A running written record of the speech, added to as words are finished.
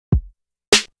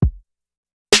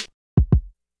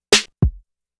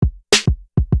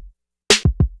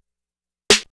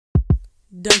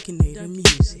Dunkinator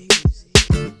Music.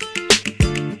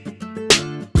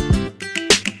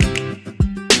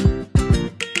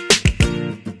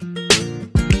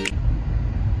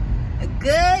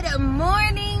 Good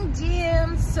morning,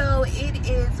 Jim. So it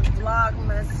is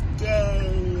Vlogmas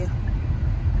day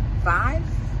 5,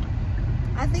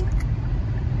 I think.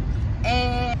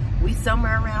 And we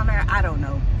somewhere around there. I don't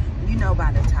know. You know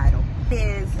by the title. It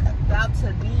is about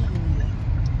to be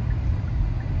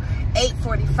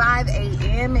 8:45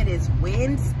 a.m. It is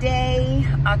Wednesday,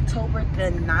 October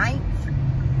the 9th.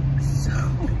 So,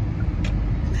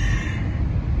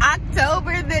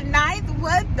 October the 9th?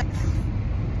 What the?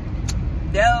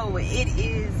 No, it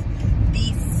is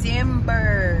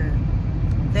December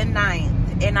the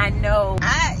 9th. And I know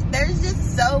there's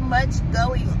just so much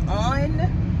going on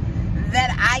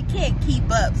that I can't keep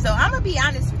up. So I'm going to be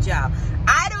honest with y'all.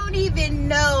 I don't even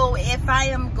know if I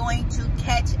am going to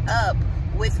catch up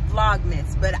with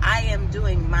Vlogmas, but I am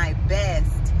doing my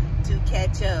best to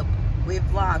catch up with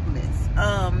Vlogmas.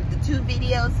 The 2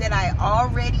 videos that I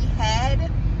already had,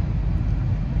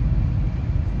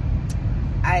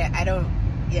 I don't,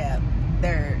 yeah,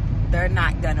 they're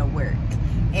not gonna work.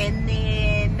 And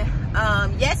then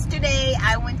yesterday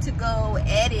I went to go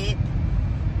edit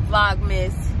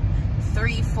Vlogmas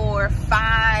 3, 4,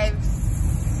 5,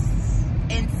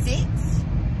 and 6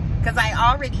 because I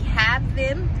already have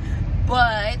them.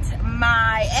 But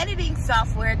my editing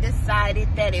software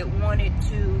decided that it wanted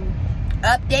to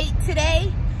update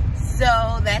today.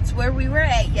 So that's where we were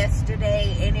at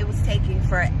yesterday, and it was taking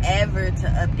forever to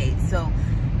update. So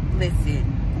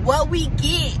listen, what we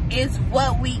get is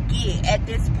what we get at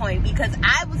this point, because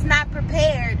I was not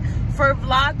prepared for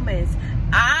Vlogmas.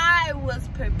 I was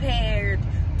prepared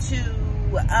to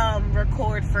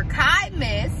record for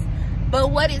Kymas.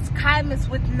 But what is Kymas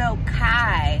with no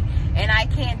Kai? And I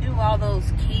can't do all those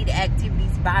kid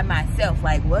activities by myself.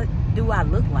 Like, what do I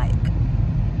look like?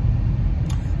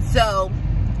 So,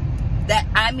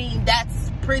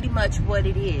 that's pretty much what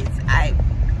it is. I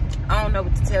don't know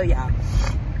what to tell y'all.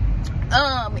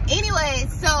 Anyway,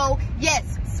 so,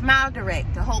 yes, Smile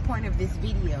Direct, the whole point of this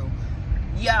video.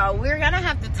 Y'all, we're gonna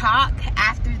have to talk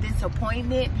after this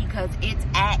appointment because it's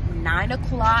at 9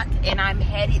 o'clock and I'm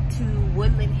headed to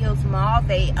Woodland Hills Mall.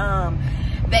 They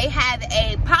have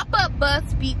a pop-up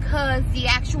bus because the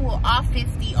actual office,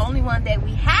 the only one that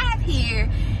we have here,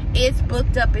 is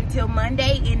booked up until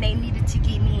Monday, and they needed to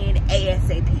get me in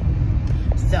ASAP.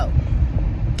 So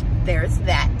there's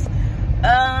that.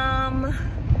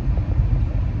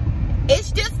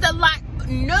 It's just a lot.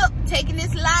 Nope, taking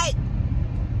this light.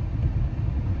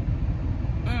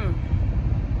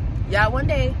 Y'all, one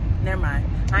day, never mind.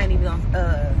 I ain't even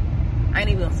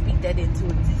gonna speak that into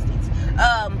existence.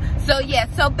 So yeah,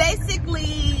 so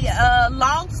basically,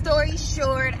 long story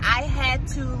short, I had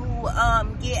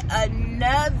to get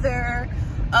another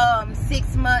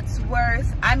 6 months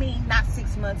worth. I mean, not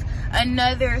 6 months,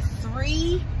 another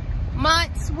 3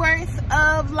 months worth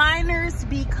of liners,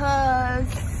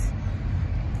 because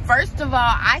first of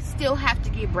all, I still have to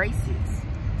get braces.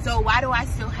 So why do I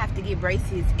still have to get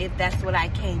braces if that's what I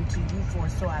came to you for,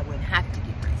 so I wouldn't have to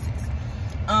get braces?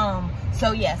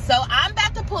 So yeah, so I'm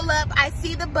about to pull up. I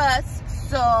see the bus,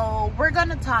 so we're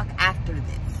gonna talk after this.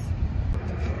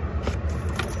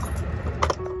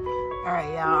 All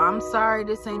right, y'all, I'm sorry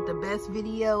this ain't the best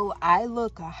video. I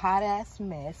look a hot ass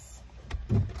mess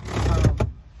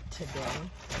today.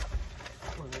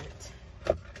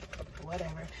 But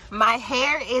whatever. My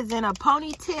hair is in a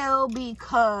ponytail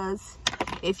because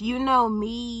if you know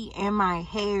me and my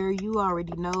hair, you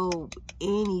already know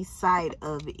any sight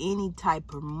of any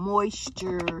type of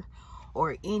moisture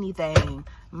or anything,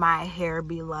 my hair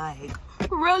be like,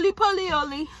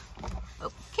 roly-poly-oly.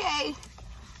 Okay.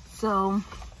 So,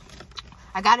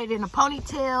 I got it in a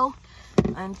ponytail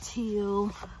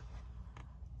until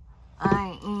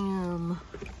I am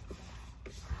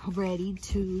ready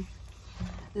to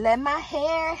let my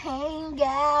hair hang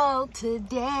out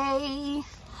today.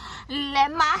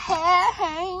 Let my hair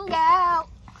hang out.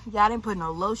 Y'all didn't put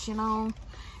no lotion on,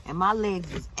 and my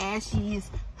legs is ashy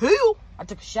as hell. I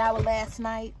took a shower last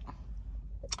night.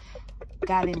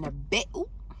 Got in the bed. Ooh,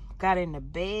 got in the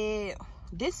bed.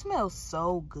 This smells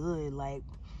so good. Like,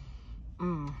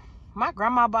 my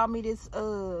grandma bought me this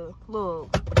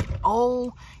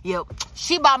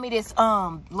she bought me this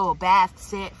little bath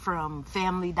set from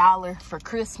Family Dollar for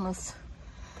Christmas.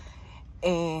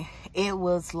 And it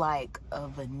was like a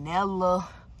vanilla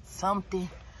something.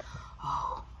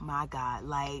 Oh my God.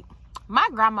 Like, my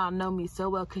grandma know me so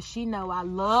well because she know I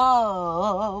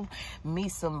love me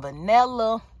some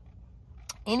vanilla.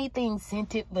 Anything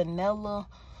scented vanilla.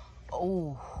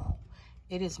 Oh,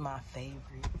 It is my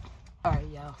favorite. All right,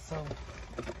 y'all. So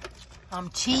I'm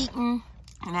cheating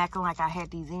and acting like I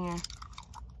had these in,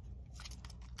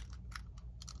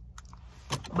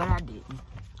 but I didn't.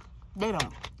 They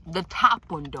don't. The top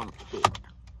one don't fit.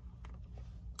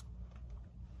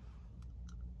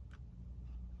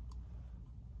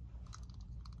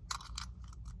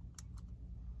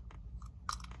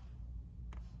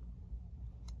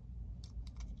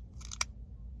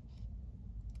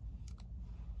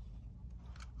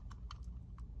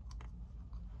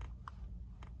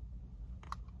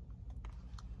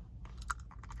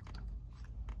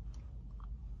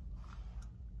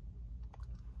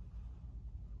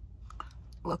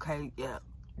 Okay, yeah.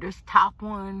 This top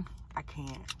one, I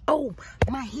can't. Oh,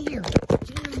 my hair.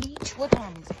 What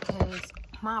time is it? Because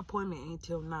my appointment ain't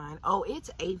till 9. Oh, it's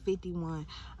 8:51.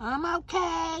 I'm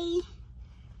okay.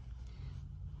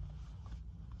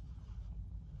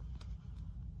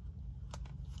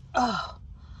 Oh,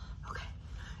 okay.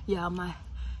 Yeah, my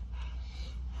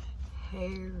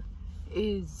hair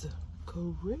is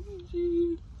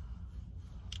crazy.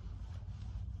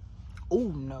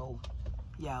 Oh, no.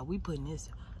 Yeah, we putting this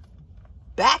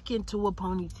back into a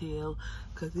ponytail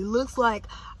because it looks like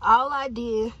all I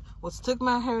did was took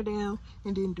my hair down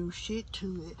and didn't do shit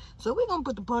to it. So we're gonna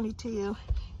put the ponytail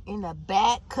in the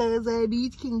back because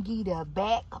these can get a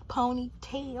back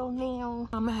ponytail now.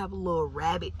 I'm gonna have a little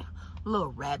rabbit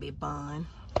bun,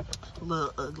 a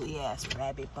little ugly ass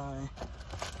rabbit bun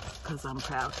because I'm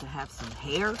proud to have some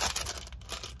hair.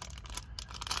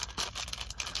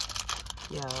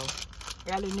 Yo,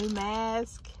 got a new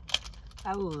mask.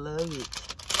 I love it.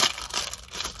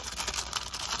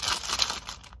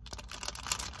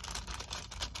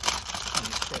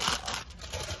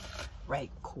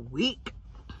 Right quick.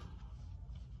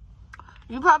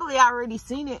 You probably already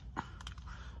seen it.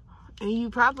 And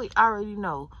you probably already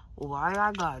know why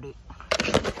I got it.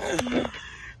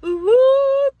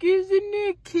 Look, isn't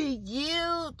it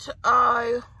cute?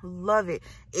 I love it.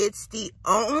 It's the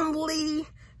only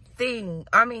thing.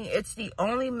 I mean, it's the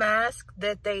only mask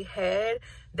that they had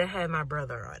that had my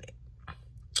brother on it.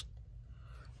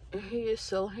 And he is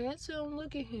so handsome.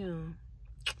 Look at him.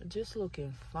 Just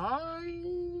looking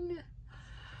fine.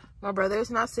 My brother is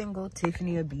not single.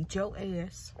 Tiffany will beat your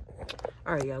ass.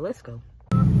 All right, y'all, let's go.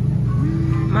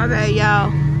 My bad,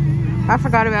 y'all. I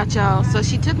forgot about y'all. So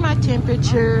she took my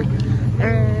temperature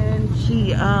and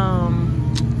she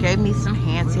gave me some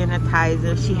hand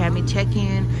sanitizer. She had me check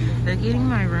in. They're getting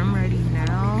my room ready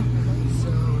now. So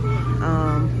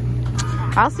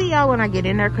I'll see y'all when I get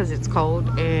in there because it's cold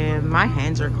and my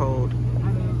hands are cold.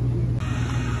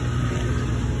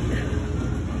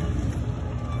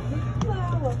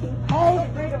 Hey,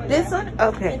 this one?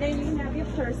 Okay. And then you can have your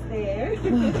purse there.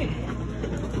 Thank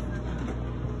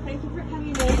you for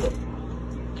coming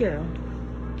in. Girl,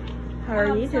 how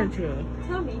are you doing today?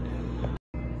 Tell me.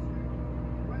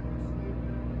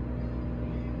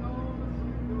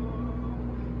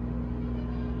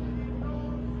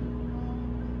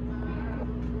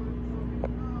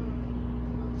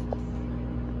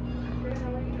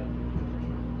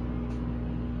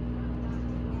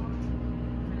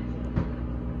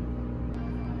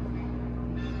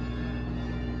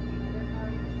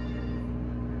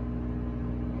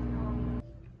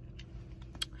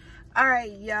 All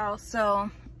right, y'all. So,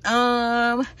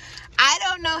 I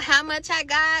don't know how much I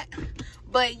got,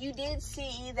 but you did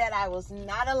see that I was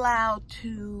not allowed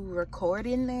to record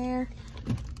in there.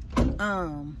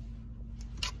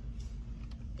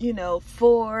 You know,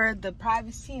 for the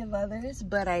privacy of others,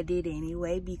 but I did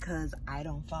anyway because I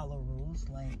don't follow rules.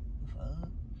 Like, fuck.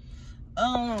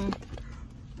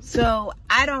 So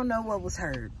I don't know what was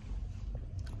heard.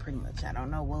 Pretty much, I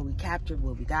don't know what we captured,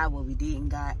 what we got, what we didn't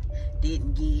get.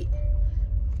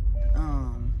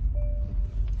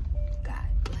 God,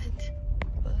 but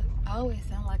I always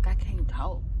sound like I can't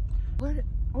talk. What?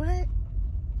 Where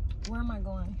am I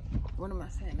going? What am I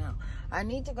saying now? I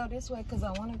need to go this way because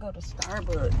I want to go to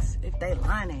Starbucks. If they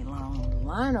line ain't long, the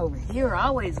line over here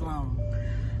always long.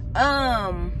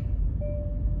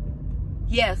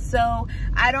 Yeah, so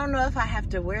I don't know if I have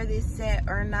to wear this set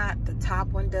or not. The top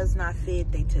one does not fit.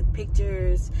 They took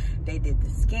pictures. They did the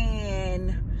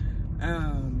scan.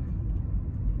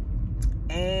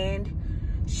 And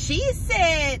she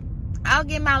said I'll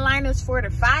get my liners 4 to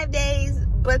 5 days.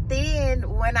 But then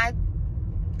when I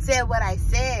said what I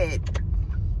said,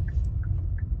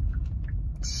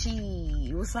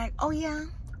 she was like, oh yeah,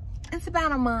 it's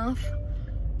about a month.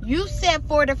 You said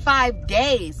 4 to 5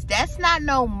 days. That's not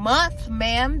no month,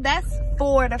 ma'am. That's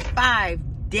 4 to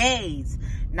 5 days,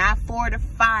 not 4 to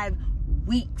 5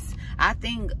 weeks. I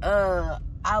think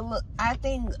I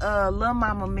think Lil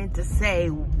Mama meant to say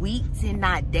weeks and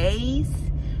not days,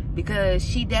 because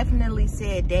she definitely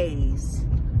said days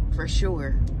for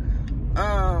sure.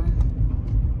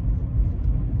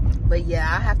 But yeah,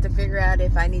 I have to figure out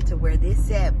if I need to wear this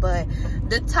set. But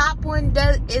the top one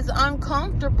is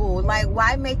uncomfortable. Like,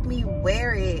 why make me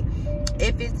wear it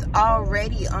if it's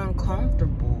already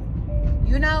uncomfortable?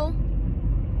 You know?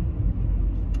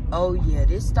 Oh yeah,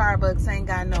 this Starbucks ain't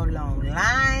got no long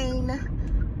line.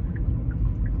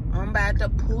 I'm about to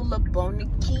pull up on the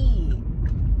kid.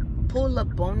 Pull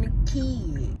up on the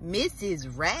kid.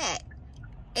 Mrs. Rat.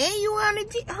 And you on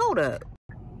the hold up.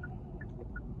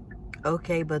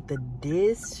 Okay, but the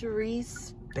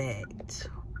disrespect.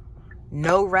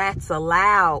 No rats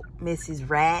allowed, Mrs.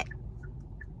 Rat.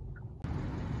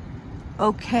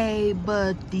 Okay,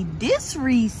 but the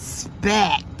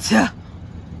disrespect.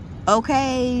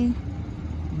 Okay.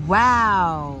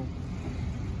 Wow.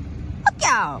 Look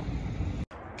y'all.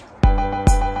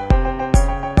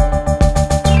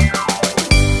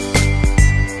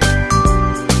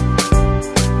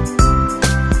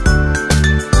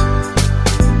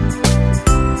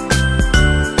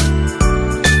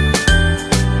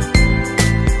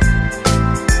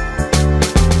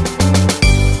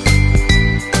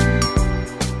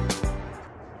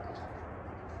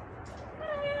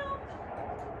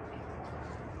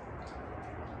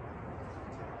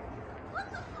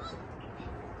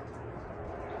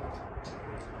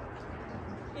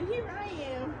 And here I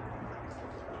am.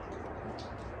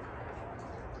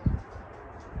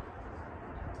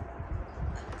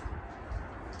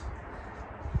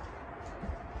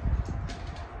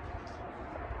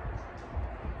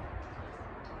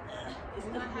 It's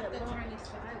not have to turn these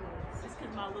sideways. Just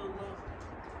because my little lump.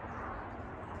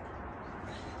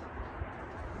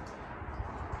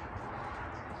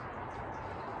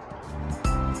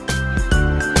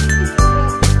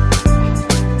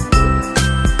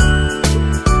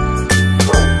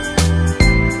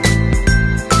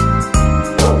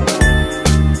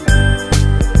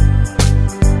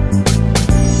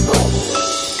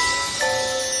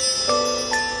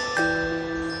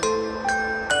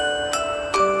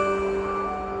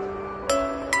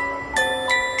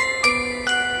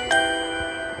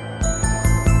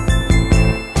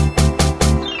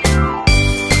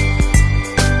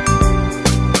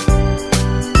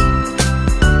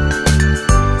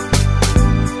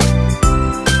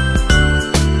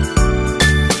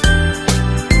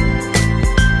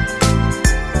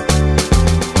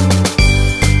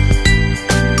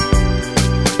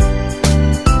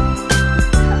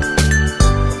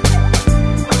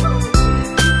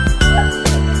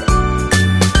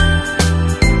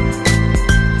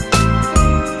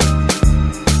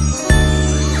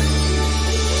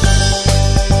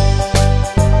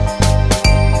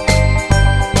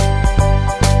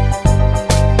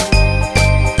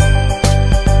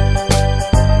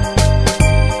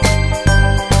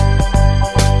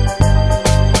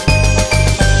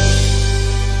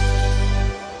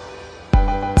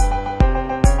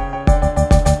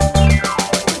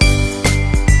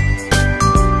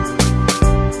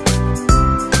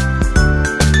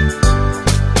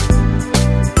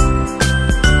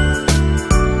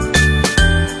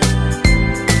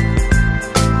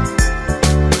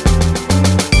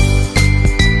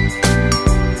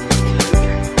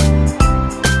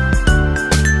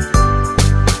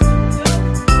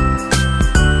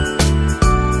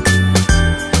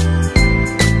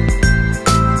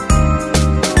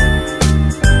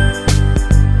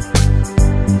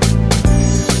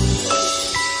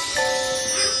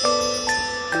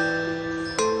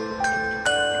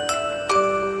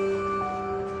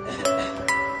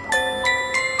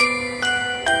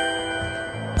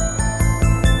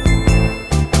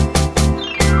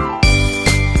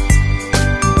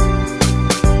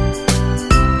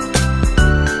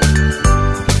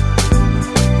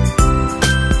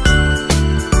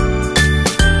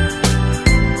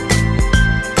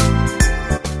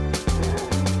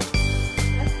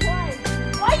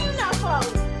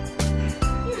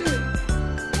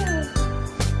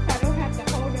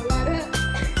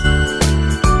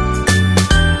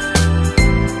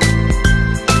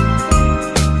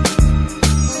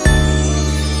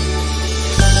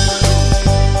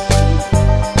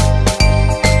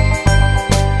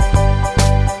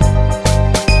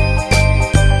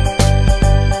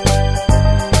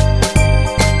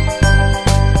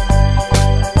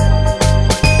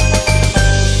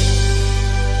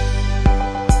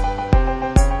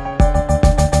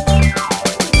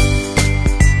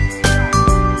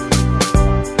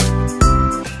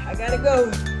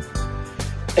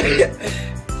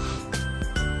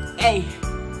 Hey,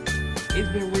 it's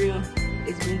been real.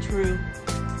 It's been true.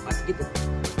 I have to get the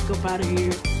fuck out of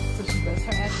here. So she busts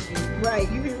her ass again.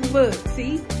 Right, you hear me? Look,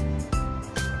 see?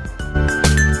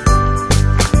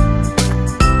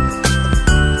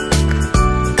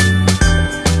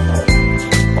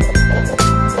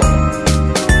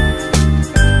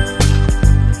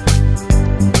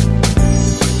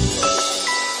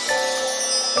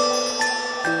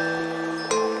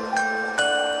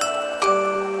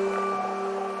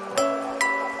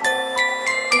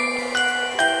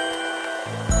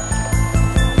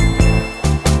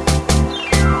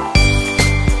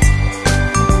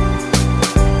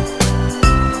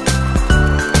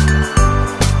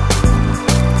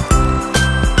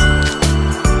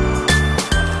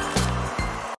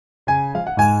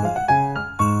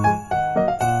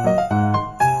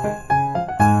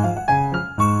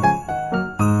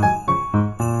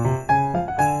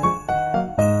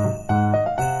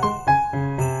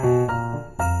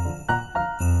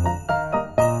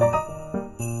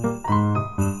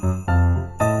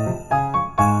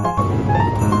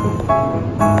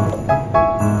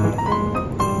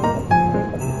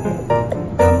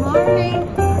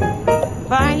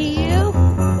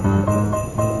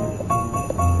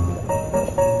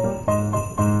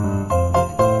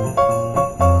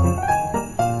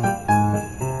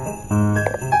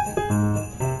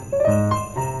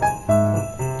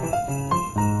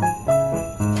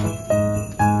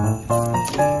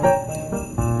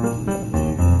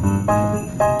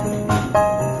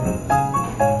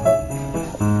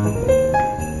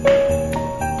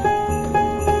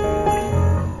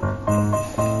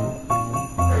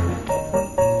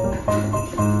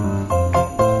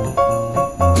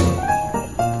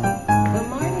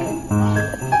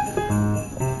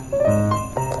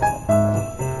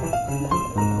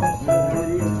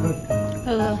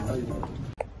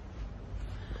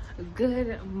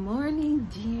 Good morning,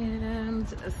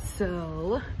 gems.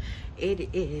 So it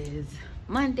is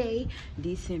Monday,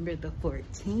 December the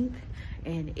 14th,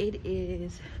 and it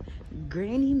is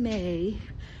Granny May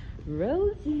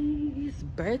Rosie's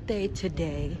birthday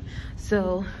today.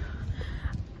 So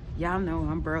y'all know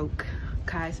I'm broke.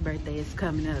 Kai's birthday is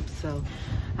coming up, so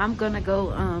I'm gonna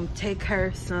go take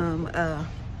her some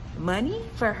money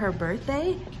for her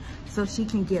birthday so she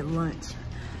can get lunch.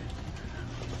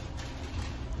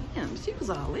 Damn, she was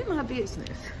all in my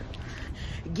business.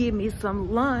 Give me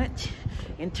some lunch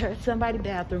and turn somebody's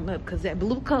bathroom up, because that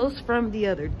glucose from the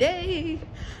other day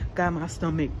got my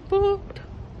stomach fucked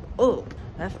up.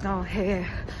 Let's go ahead,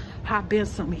 hop in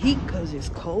some heat, because it's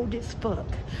cold as fuck.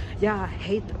 Y'all, I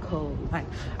hate the cold. Like,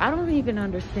 I don't even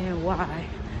understand why,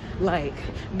 like,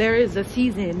 there is a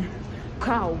season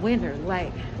called winter.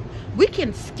 Like, we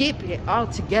can skip it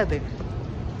altogether.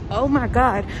 Oh my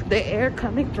God, the air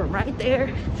coming from right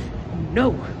there.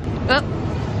 No. Oh,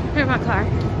 here's my car.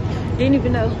 Didn't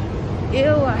even know.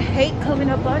 Ew, I hate coming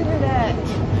up under that.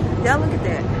 Y'all look at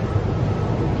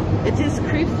that. It just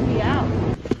creeps me out.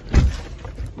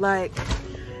 Like,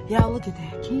 y'all look at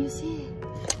that. Can you see it?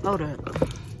 Hold up.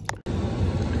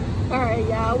 All right,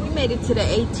 y'all, we made it to the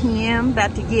ATM.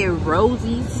 About to get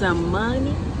Rosie some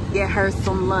money. Get her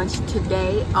some lunch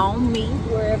today on me,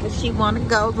 wherever she want to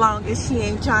go, long as she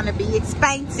ain't trying to be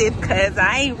expensive, because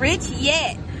I ain't rich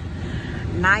yet.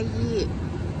 Not yet.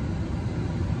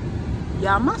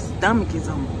 Y'all, my stomach is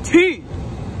on 10.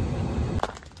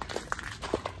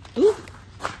 Ooh,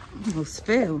 almost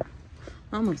fell.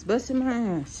 Almost busted my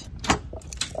ass.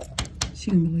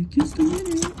 She gonna be like, just a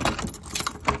minute.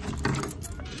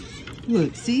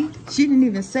 Look, see? She didn't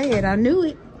even say it. I knew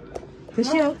it. Cause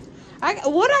she,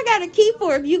 what I got a key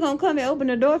for if you gonna come and open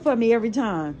the door for me every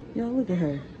time? Y'all, look at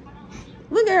her.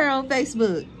 Look at her on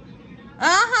Facebook.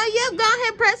 Yep, go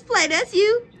ahead, press play. That's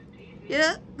you.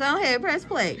 Yep, go ahead, press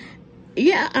play.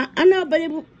 Yeah, I know, but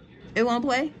it won't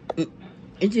play?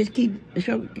 It just keep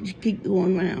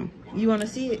going around. You wanna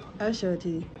see it? I'll show it to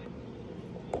you.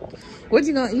 What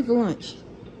you gonna eat for lunch?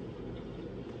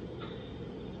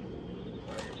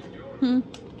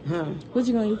 Huh? What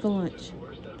you gonna eat for lunch?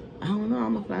 I don't know.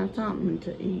 I'm gonna find something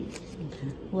to eat.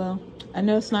 Okay. Well, I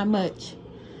know it's not much,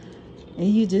 and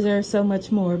you deserve so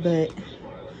much more, but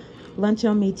lunch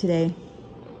on me today.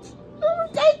 Oh,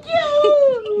 thank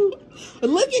you.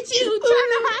 Look at you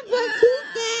trying to hop up too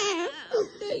fast. Oh,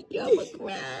 thank you. I'm gonna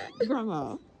cry.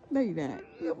 Grandma, no you not.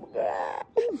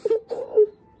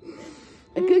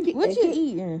 What you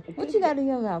eating? What you got in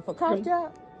your mouth? A cough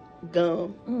drop?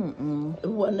 Gum.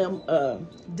 One of them,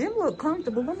 them look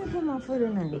comfortable. Let me put my foot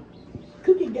in there.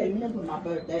 Cookie gave me them for my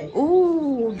birthday.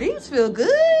 Ooh, these feel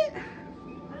good.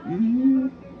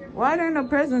 Why there no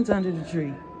presents under the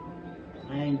tree?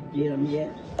 I ain't get them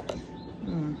yet.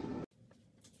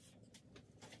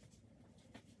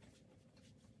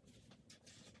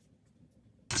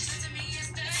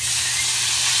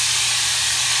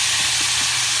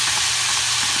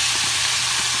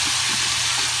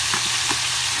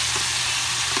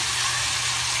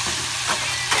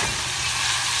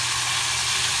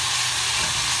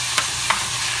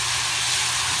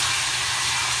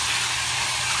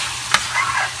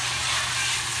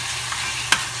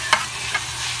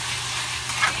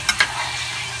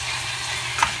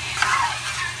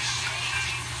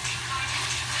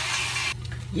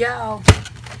 Y'all,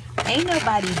 ain't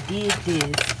nobody did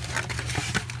this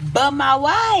but my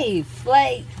wife.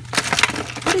 Like,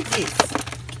 what is this?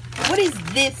 What is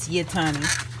this, Yatani?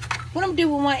 What I'm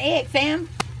doing with one egg, fam?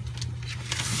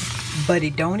 But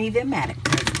it don't even matter,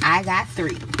 because I got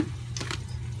 3.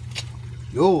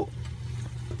 Yo.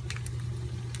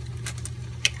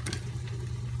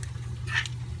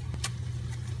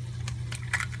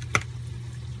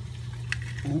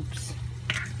 Oops.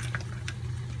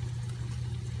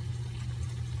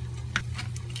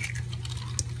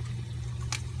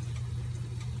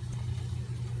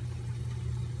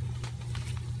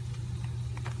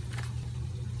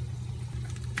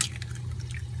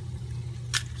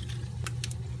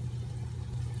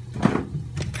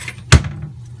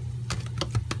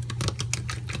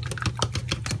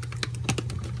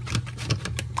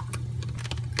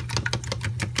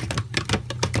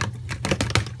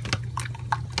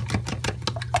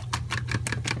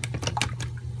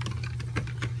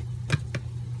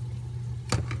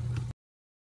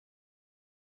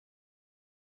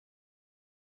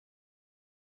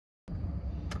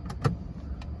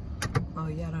 Oh,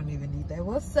 y'all don't even need that.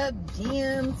 What's up,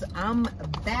 gems? I'm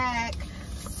back.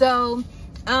 So,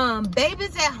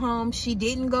 baby's at home. She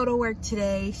didn't go to work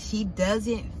today. She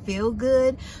doesn't feel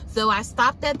good. So I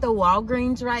stopped at the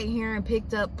Walgreens right here and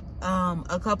picked up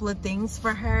a couple of things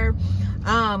for her.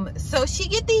 So she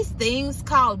get these things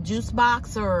called juice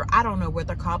box, or I don't know what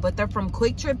they're called, but they're from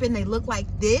Quick Trip and they look like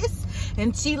this,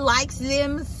 and she likes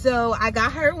them. So I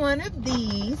got her one of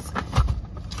these.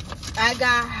 I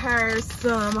got her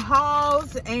some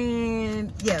Halls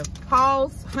and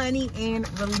Halls, Honey,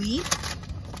 and Relief.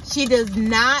 She does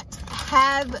not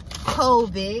have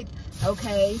COVID,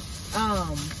 okay?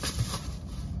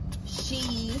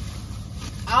 She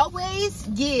always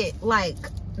get, like,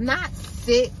 not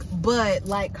sick, but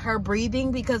like her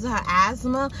breathing, because of her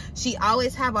asthma, she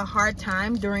always have a hard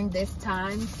time during this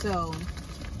time. So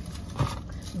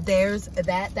there's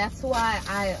that. That's why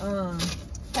I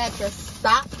had to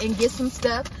stop and get some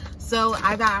stuff. So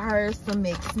I got her some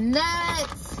mixed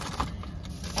nuts,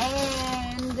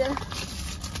 and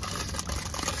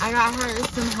I got her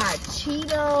some hot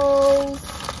Cheetos.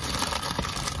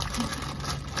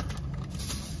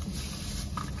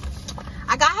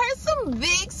 I got her some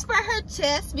Vicks for her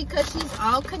chest because she's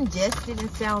all congested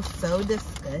and sounds so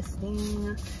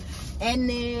disgusting. And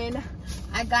then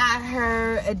I got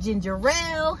her a ginger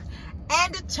ale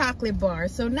and a chocolate bar.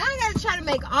 So now I gotta try to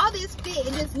make all this fit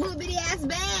in this little bitty ass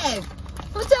bag.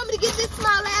 Who told me to get this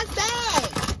small ass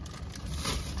bag?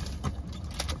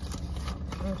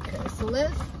 Okay, so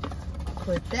let's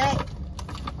put that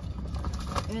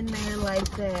in there like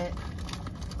that,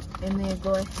 and then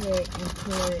go ahead and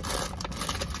put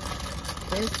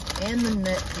this and the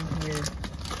nuts in here.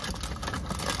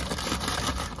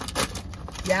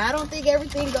 Yeah, I don't think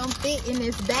everything gonna fit in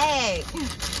this bag.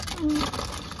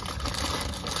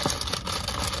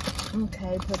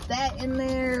 Okay, put that in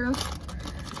there.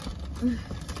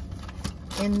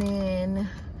 And then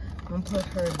I'm gonna put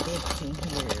her Vicks in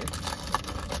here.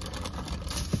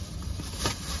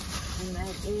 And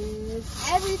that is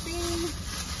everything.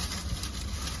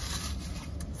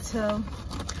 So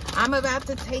I'm about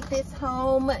to take this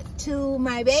home to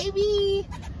my baby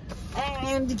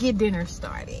and get dinner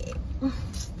started.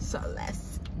 So let's